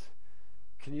means,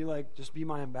 can you just be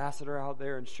my ambassador out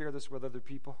there and share this with other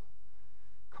people?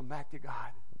 Come back to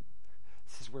God.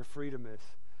 This is where freedom is.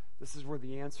 This is where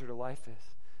the answer to life is.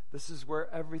 This is where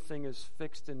everything is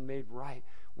fixed and made right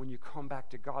when you come back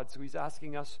to God. So he's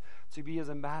asking us to be his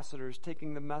ambassadors,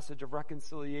 taking the message of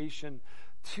reconciliation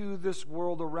to this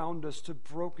world around us, to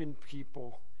broken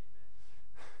people.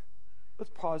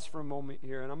 Let's pause for a moment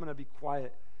here, and I'm going to be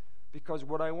quiet because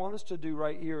what I want us to do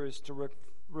right here is to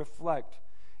reflect.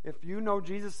 If you know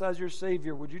Jesus as your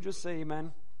Savior, would you just say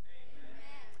amen?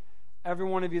 Every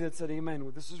one of you that said amen,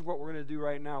 well, this is what we're going to do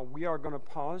right now. We are going to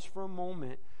pause for a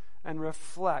moment and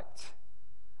reflect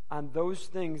on those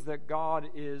things that God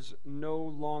is no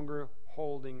longer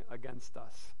holding against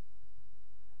us.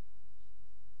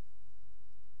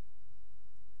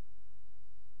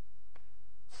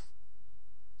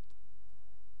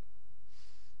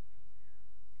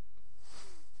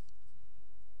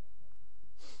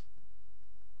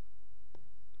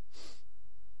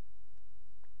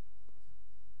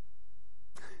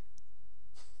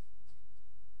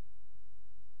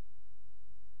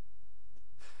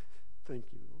 Thank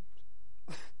you,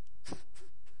 Lord.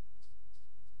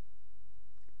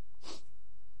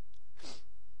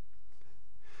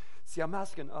 See, I'm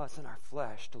asking us in our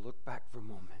flesh to look back for a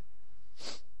moment.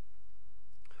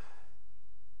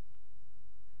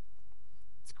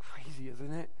 It's crazy,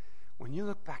 isn't it? When you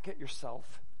look back at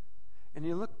yourself and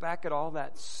you look back at all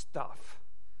that stuff,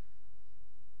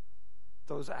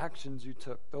 those actions you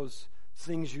took, those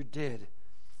things you did,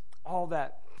 all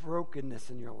that brokenness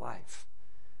in your life,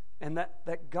 and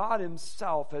that God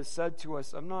himself has said to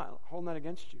us, I'm not holding that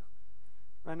against you.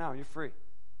 Right now, you're free.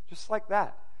 Just like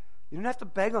that. You didn't have to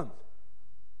beg him.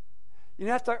 You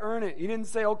didn't have to earn it. You didn't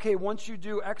say, okay, once you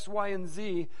do X, Y, and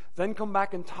Z, then come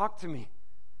back and talk to me.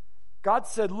 God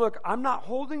said, look, I'm not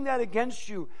holding that against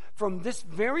you from this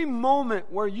very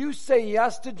moment where you say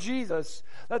yes to Jesus.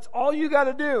 That's all you got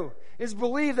to do is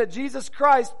believe that Jesus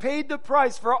Christ paid the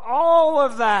price for all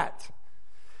of that.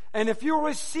 And if you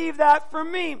receive that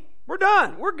from me, we're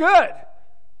done. We're good.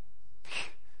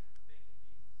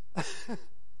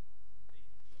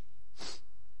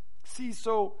 See,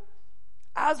 so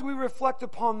as we reflect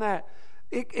upon that,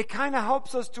 it kind of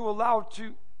helps us to allow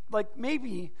to,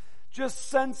 maybe just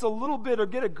sense a little bit or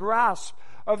get a grasp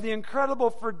of the incredible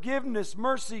forgiveness,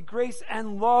 mercy, grace,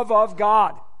 and love of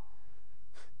God.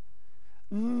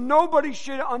 Nobody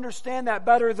should understand that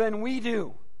better than we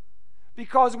do,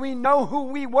 because we know who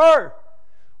we were.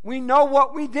 We know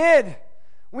what we did.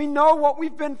 We know what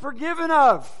we've been forgiven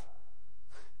of.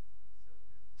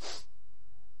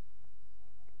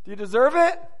 Do you deserve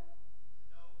it?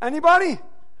 Anybody?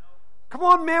 Come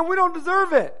on, man, we don't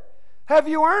deserve it. Have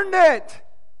you earned it?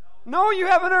 No, you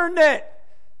haven't earned it.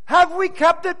 Have we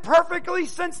kept it perfectly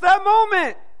since that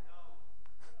moment?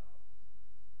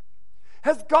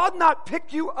 Has God not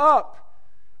picked you up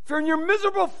for your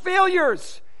miserable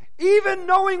failures, even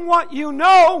knowing what you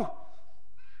know,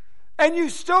 and you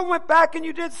still went back and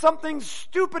you did something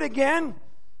stupid again,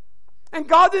 and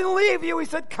God didn't leave you? He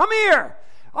said, come here.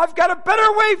 I've got a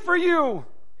better way for you.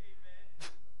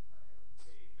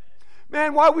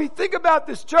 Man, while we think about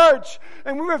this church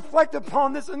and we reflect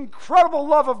upon this incredible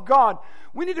love of God,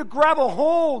 we need to grab a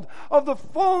hold of the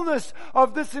fullness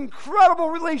of this incredible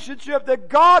relationship that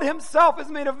God himself has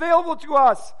made available to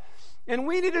us. And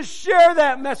we need to share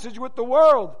that message with the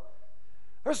world.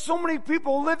 There's so many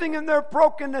people living in their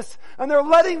brokenness, and they're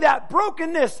letting that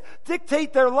brokenness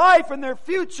dictate their life and their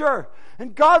future.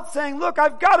 And God's saying, look,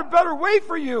 I've got a better way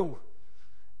for you.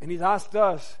 And He's asked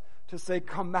us to say,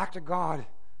 come back to God.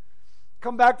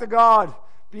 Come back to God.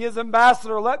 Be His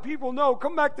ambassador. Let people know.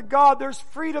 Come back to God. There's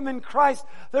freedom in Christ.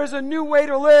 There's a new way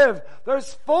to live.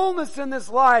 There's fullness in this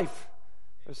life.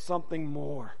 There's something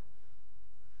more.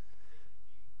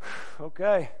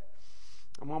 Okay.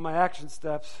 I'm on my action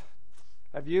steps.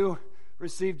 Have you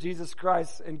received Jesus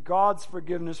Christ and God's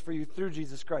forgiveness for you through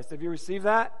Jesus Christ? Have you received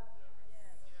that?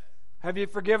 Have you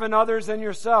forgiven others and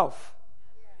yourself?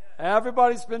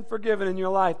 Everybody's been forgiven in your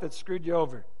life that screwed you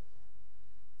over.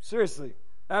 Seriously,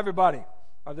 everybody.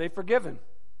 Are they forgiven?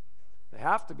 They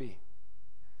have to be.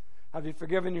 Have you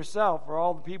forgiven yourself for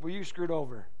all the people you screwed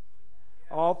over?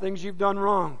 All things you've done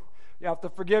wrong. You have to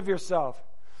forgive yourself.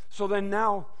 So then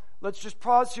now, let's just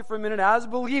pause here for a minute. As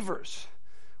believers,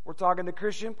 we're talking to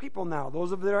Christian people now,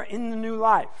 those of you that are in the new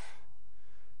life.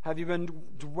 Have you been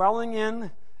dwelling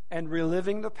in and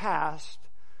reliving the past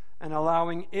and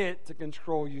allowing it to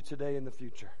control you today and the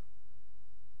future?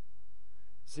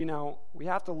 See, now, we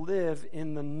have to live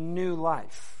in the new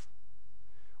life.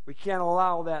 We can't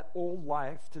allow that old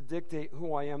life to dictate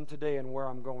who I am today and where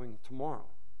I'm going tomorrow.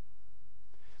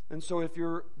 And so if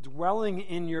you're dwelling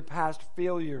in your past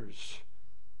failures,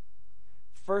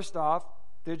 first off,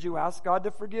 did you ask God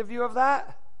to forgive you of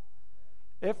that?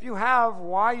 If you have,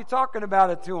 why are you talking about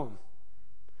it to Him?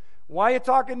 Why are you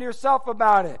talking to yourself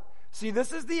about it? See,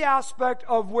 this is the aspect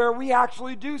of where we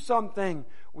actually do something.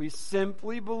 We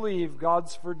simply believe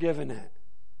God's forgiven it.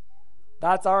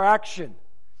 That's our action.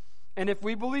 And if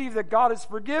we believe that God has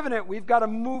forgiven it, we've got to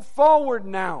move forward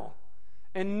now.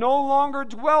 And no longer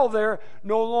dwell there,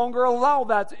 no longer allow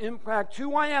that to impact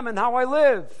who I am and how I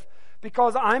live.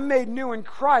 Because I'm made new in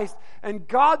Christ, and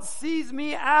God sees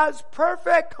me as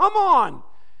perfect. Come on!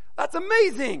 That's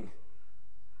amazing!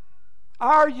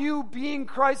 Are you being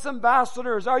Christ's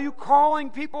ambassadors? Are you calling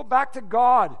people back to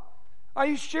God? Are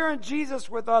you sharing Jesus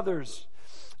with others?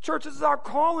 Church, this is our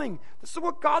calling. This is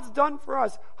what God's done for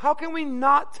us. How can we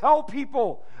not tell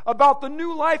people about the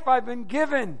new life I've been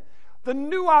given? The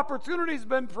new opportunities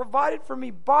been provided for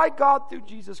me by God through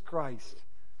Jesus Christ.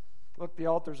 Look, the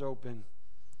altar's open.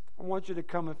 I want you to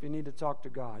come if you need to talk to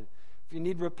God. If you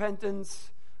need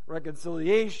repentance,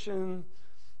 reconciliation,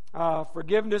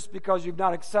 forgiveness because you've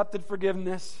not accepted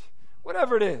forgiveness,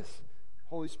 whatever it is,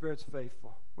 Holy Spirit's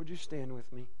faithful. Would you stand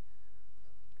with me?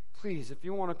 Please, if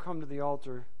you want to come to the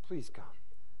altar, please come.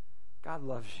 God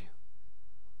loves you.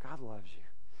 God loves you.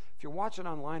 If you're watching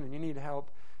online and you need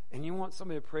help and you want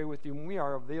somebody to pray with you, we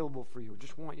are available for you.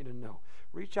 Just want you to know.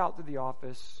 Reach out to the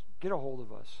office. Get a hold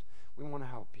of us. We want to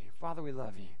help you. Father, we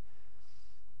love you.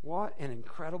 What an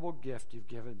incredible gift you've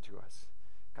given to us.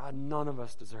 God, none of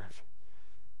us deserve it.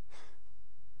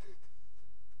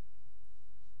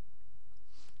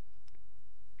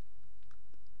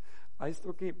 I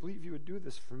still can't believe you would do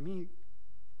this for me.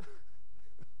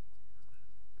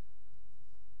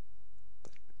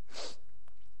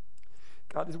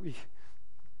 God, as we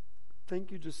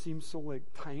think you just seem so like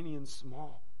tiny and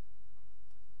small.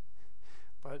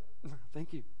 But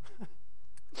thank you.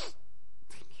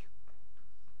 Thank you.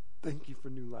 Thank you for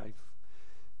new life.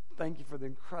 Thank you for the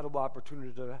incredible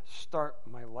opportunity to start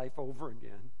my life over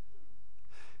again.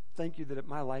 Thank you that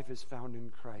my life is found in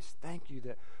Christ. Thank you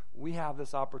that we have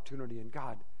this opportunity. And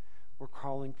God, we're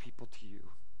calling people to you.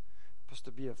 Just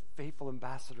to be a faithful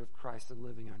ambassador of Christ and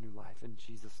living our new life. In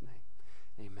Jesus'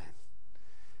 name, amen.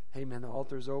 Amen. The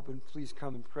altar is open. Please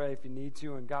come and pray if you need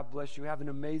to. And God bless you. Have an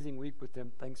amazing week with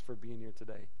Him. Thanks for being here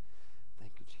today.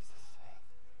 Thank you, Jesus.